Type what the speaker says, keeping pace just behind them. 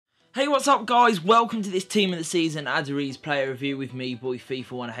Hey, what's up guys? Welcome to this Team of the Season Aduriz player review with me, boy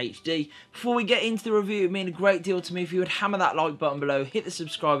FIFA 1 HD. Before we get into the review, it would mean a great deal to me if you would hammer that like button below, hit the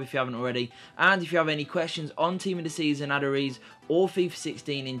subscribe if you haven't already, and if you have any questions on Team of the Season Aduriz or FIFA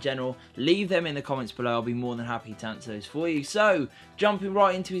 16 in general, leave them in the comments below. I'll be more than happy to answer those for you. So, jumping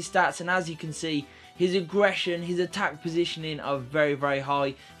right into his stats, and as you can see, his aggression, his attack positioning are very, very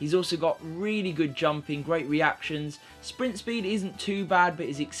high. He's also got really good jumping, great reactions. Sprint speed isn't too bad, but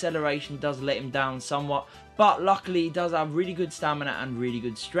his acceleration does let him down somewhat. But luckily, he does have really good stamina and really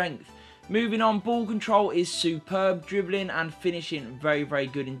good strength. Moving on, ball control is superb. Dribbling and finishing, very, very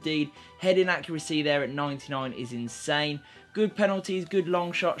good indeed. Heading accuracy there at 99 is insane. Good penalties, good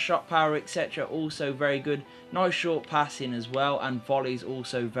long shot, shot power, etc. Also very good. Nice short passing as well, and volleys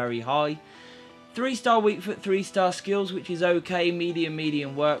also very high. 3-star weak foot, 3-star skills, which is okay,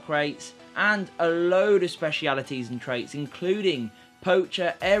 medium work rates, and a load of specialities and traits, including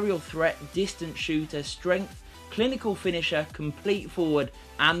poacher, aerial threat, distant shooter, strength, clinical finisher, complete forward,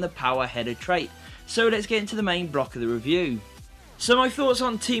 and the power header trait. So let's get into the main block of the review. So my thoughts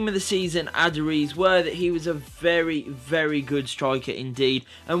on Team of the Season Aduriz were that he was a very, very good striker indeed,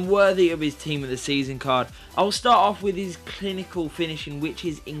 and worthy of his Team of the Season card. I'll start off with his clinical finishing, which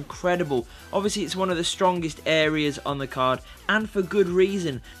is incredible. Obviously it's one of the strongest areas on the card, and for good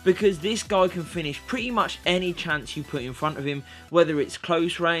reason, because this guy can finish pretty much any chance you put in front of him, whether it's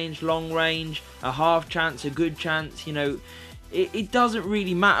close range, long range, a half chance, a good chance, you know. It doesn't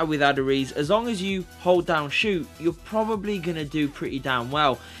really matter with Aduriz. As long as you hold down shoot, you're probably going to do pretty damn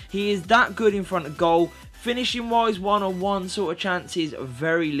well. He is that good in front of goal. Finishing wise, one-on-one sort of chances are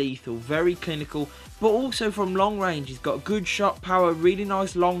very lethal, very clinical. But also from long range, he's got good shot power, really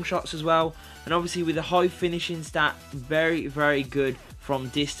nice long shots as well. And obviously with a high finishing stat, very, very good from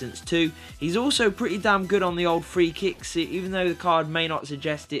distance too. He's also pretty damn good on the old free kicks, even though the card may not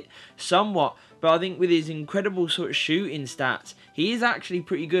suggest it somewhat. But I think with his incredible sort of shooting stats, he is actually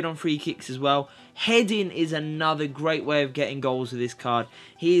pretty good on free kicks as well. Heading is another great way of getting goals with this card.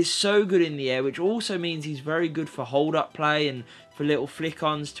 He is so good in the air, which also means he's very good for hold-up play and for little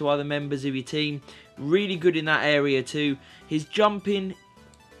flick-ons to other members of your team. Really good in that area too. His jumping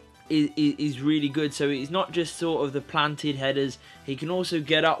is really good, so he's not just sort of the planted headers. He can also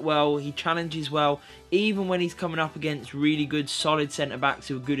get up well, he challenges well, even when he's coming up against really good solid centre backs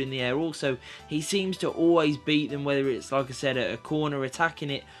who are good in the air. Also, he seems to always beat them, whether it's, like I said, at a corner attacking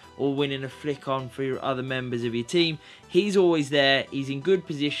it or winning a flick on for your other members of your team. He's always there, he's in good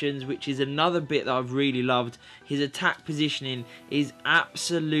positions, which is another bit that I've really loved. His attack positioning is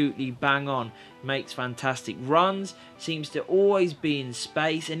absolutely bang on. Makes fantastic runs, seems to always be in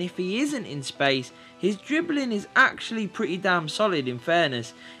space, and if he isn't in space, his dribbling is actually pretty damn solid, in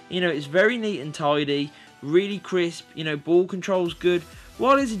fairness. You know, it's very neat and tidy, really crisp, you know, ball control's good,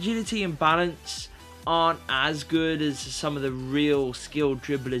 while his agility and balance aren't as good as some of the real skilled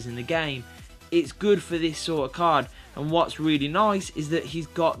dribblers in the game. It's good for this sort of card, and what's really nice is that he's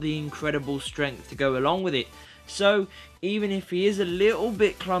got the incredible strength to go along with it. So even if he is a little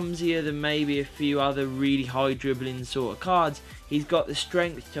bit clumsier than maybe a few other really high dribbling sort of cards, he's got the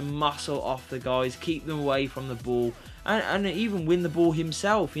strength to muscle off the guys, keep them away from the ball, and even win the ball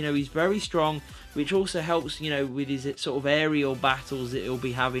himself. You know, he's very strong, which also helps, you know, with his sort of aerial battles that he'll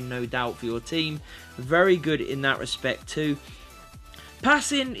be having, no doubt, for your team. Very good in that respect too.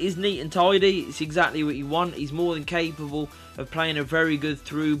 Passing is neat and tidy, it's exactly what you want. He's more than capable of playing a very good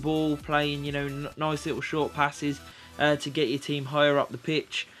through ball, playing, you know, nice little short passes to get your team higher up the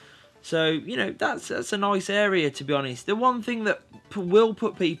pitch. So, you know, that's a nice area, to be honest. The one thing that will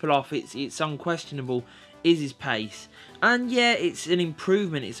put people off, it's unquestionable, is his pace. And yeah, it's an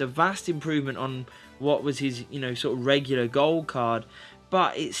improvement, it's a vast improvement on what was his, you know, sort of regular gold card.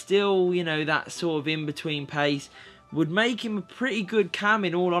 But it's still, you know, that sort of in-between pace would make him a pretty good cam,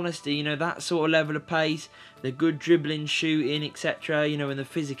 in all honesty. You know, that sort of level of pace, the good dribbling, shooting, etc., you know, and the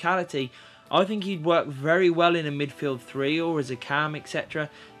physicality. I think he'd work very well in a midfield 3 or as a cam, etc.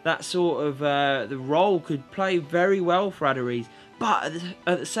 That sort of the role could play very well for Aduriz. But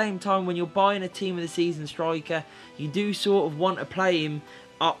at the same time, when you're buying a Team of the Season striker, you do sort of want to play him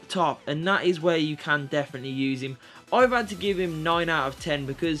up top, and that is where you can definitely use him. I've had to give him 9 out of 10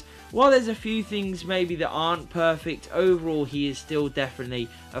 because while there's a few things maybe that aren't perfect, overall he is still definitely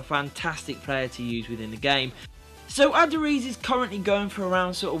a fantastic player to use within the game. So Aduriz is currently going for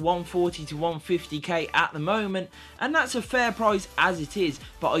around sort of 140 to 150k at the moment, and that's a fair price as it is,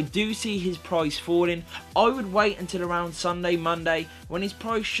 but I do see his price falling. I would wait until around Sunday, Monday, when his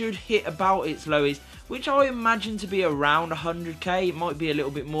price should hit about its lowest, which I imagine to be around 100k. It might be a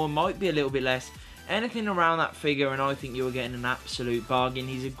little bit more, might be a little bit less. anything around that figure, and I think you're getting an absolute bargain.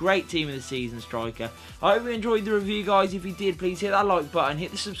 He's a great team of the season striker. I hope you enjoyed the review, guys. If you did, please hit that like button,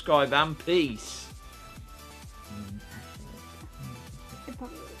 hit the subscribe, and peace.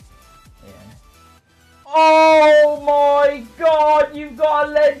 Oh my god, you've got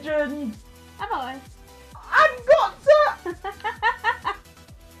a legend! Have I? I've got to!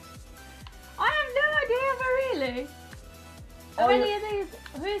 I have no idea, but really. How many of these?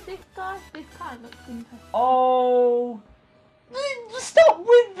 Who's this guy? This card looks interesting. Oh. Stop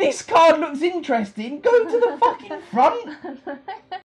with this card looks interesting. Go to the fucking front.